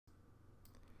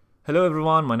Hello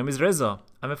everyone, my name is Reza.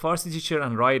 I'm a Farsi teacher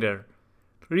and writer.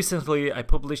 Recently, I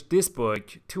published this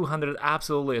book, 200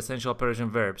 Absolutely Essential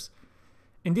Persian Verbs.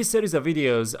 In this series of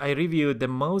videos, I reviewed the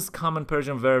most common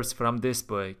Persian verbs from this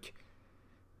book.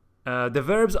 The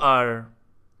verbs are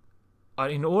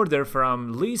in order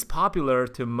from least popular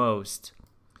to most.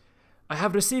 I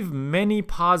have received many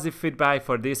positive feedback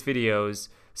for these videos,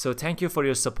 so thank you for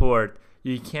your support.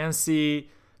 You can see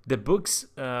the book's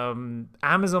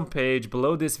Amazon page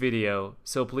below this video,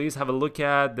 so please have a look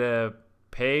at the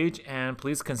page and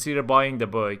please consider buying the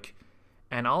book.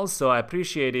 And also I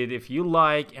appreciate it if you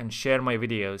like and share my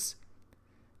videos.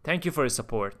 Thank you for your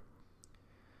support.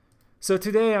 So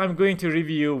today I'm going to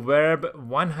review verb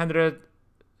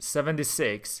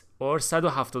 176 or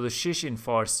 176 in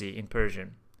Farsi in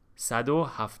Persian.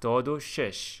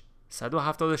 176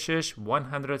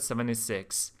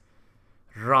 176.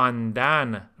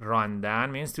 راندن.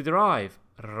 راندن means to drive.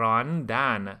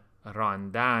 راندن.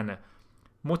 راندن.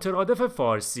 مترادف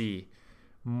فارسی.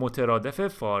 مترادف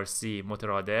فارسی.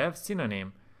 مترادف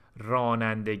سینونیم.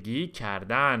 رانندگی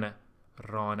کردن.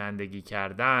 رانندگی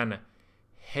کردن.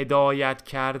 هدایت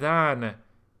کردن.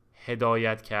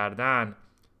 هدایت کردن.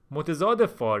 متضاد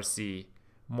فارسی.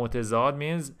 متضاد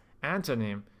means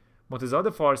antonym. متضاد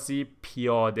فارسی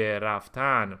پیاده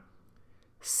رفتن.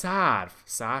 صرف.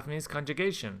 صرف means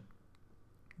conjugation.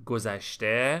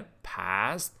 گذشته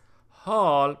past.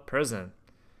 حال present.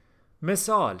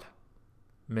 مثال.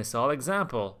 مثال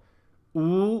example.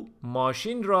 او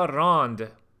ماشین را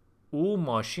راند. او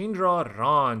ماشین را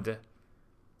راند.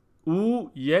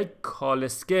 او یک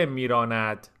کالسکه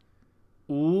میراند.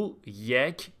 او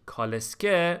یک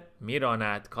کالسکه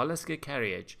میراند. کالسکه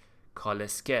carriage.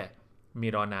 کالسکه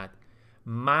میراند.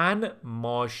 من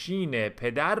ماشین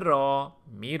پدر را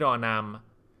میرانم.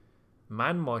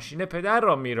 من ماشین پدر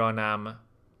را میرانم.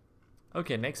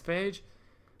 Okay, next page.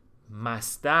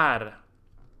 مصدر.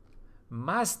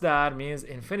 مصدر means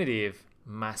infinitive.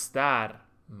 مصدر.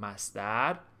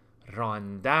 مصدر.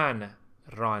 راندن.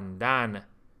 راندن.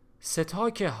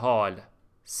 ستاک حال.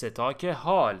 ستاک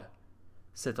حال.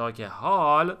 ستاک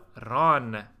حال.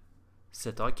 ران.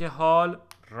 ستاک حال.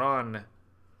 ران.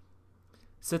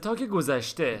 ستاک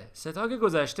گذشته. ستاک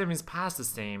گذشته means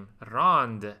past tense.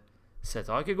 راند.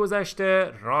 ستاک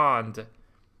گذشته. راند.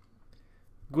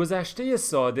 گذشته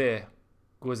ساده.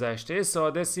 گذشته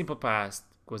ساده simple past.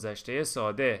 گذشته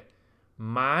ساده.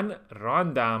 من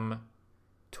راندم.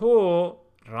 تو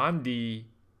راندی.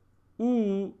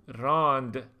 او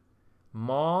راند.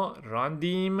 ما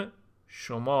راندیم.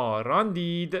 شما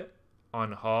راندید.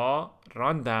 آنها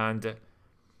راندند.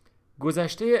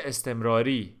 گذشته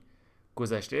استمراری.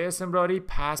 گذشته استمراری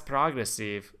past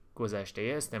progressive.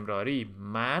 گذشته استمراری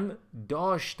من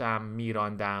داشتم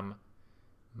میراندم.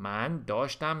 من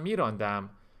داشتم میراندم.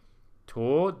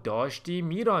 تو داشتی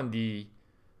میراندی.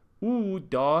 او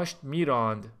داشت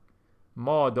میراند.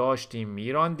 ما داشتیم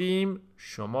میراندیم.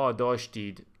 شما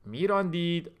داشتید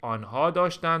میراندید. آنها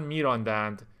داشتند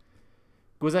میراندند.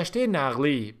 گذشته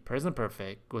نقلی present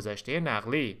perfect. گذشته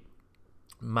نقلی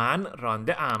من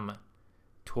رانده ام.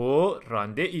 تو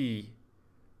رانده ای.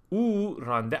 او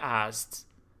رانده است.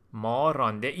 ما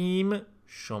رانده ایم.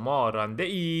 شما رانده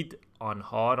اید.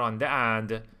 آنها رانده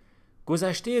اند.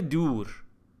 گذشته دور.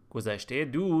 گذشته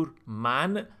دور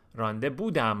من رانده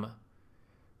بودم.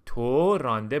 تو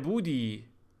رانده بودی.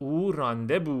 او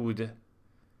رانده بود.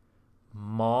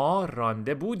 ما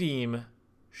رانده بودیم.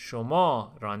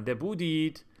 شما رانده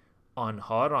بودید.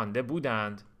 آنها رانده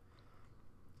بودند.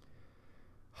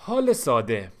 حال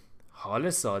ساده. حال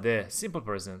ساده simple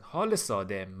present. حال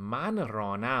ساده من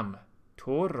رانم.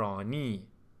 تو رانی.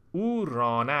 او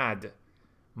راند.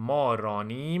 ما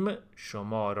رانیم.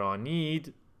 شما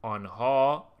رانید.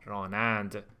 آنها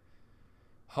رانند.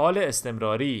 حال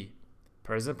استمراری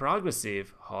present progressive.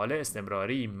 حال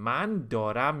استمراری من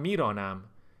دارم میرانم.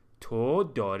 تو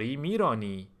داری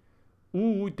میرانی.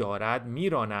 او دارد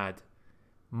میراند.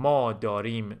 ما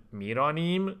داریم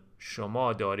میرانیم.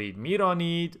 شما دارید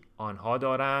میرانید. آنها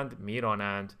دارند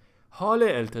میرانند. حال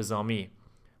التزامی.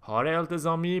 حال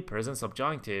التزامی present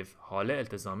subjunctive. حال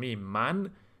التزامی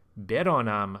من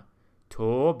برانم.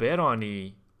 تو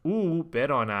برانی. او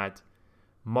براند.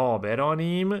 ما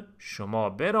برانیم. شما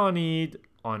برانید.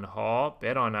 آنها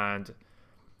برانند.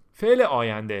 فعل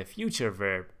آینده future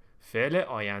verb. فعل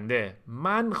آینده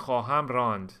من خواهم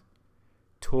راند.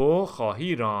 تو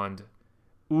خواهی راند.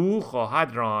 او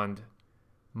خواهد راند.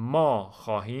 ما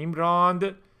خواهیم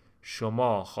راند.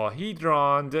 شما خواهید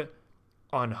راند.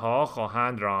 آنها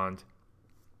خواهند راند.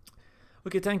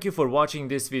 Okay, thank you for watching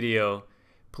this video.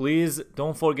 Please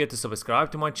don't forget to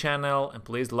subscribe to my channel and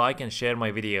please like and share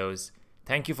my videos.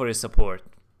 Thank you for your support.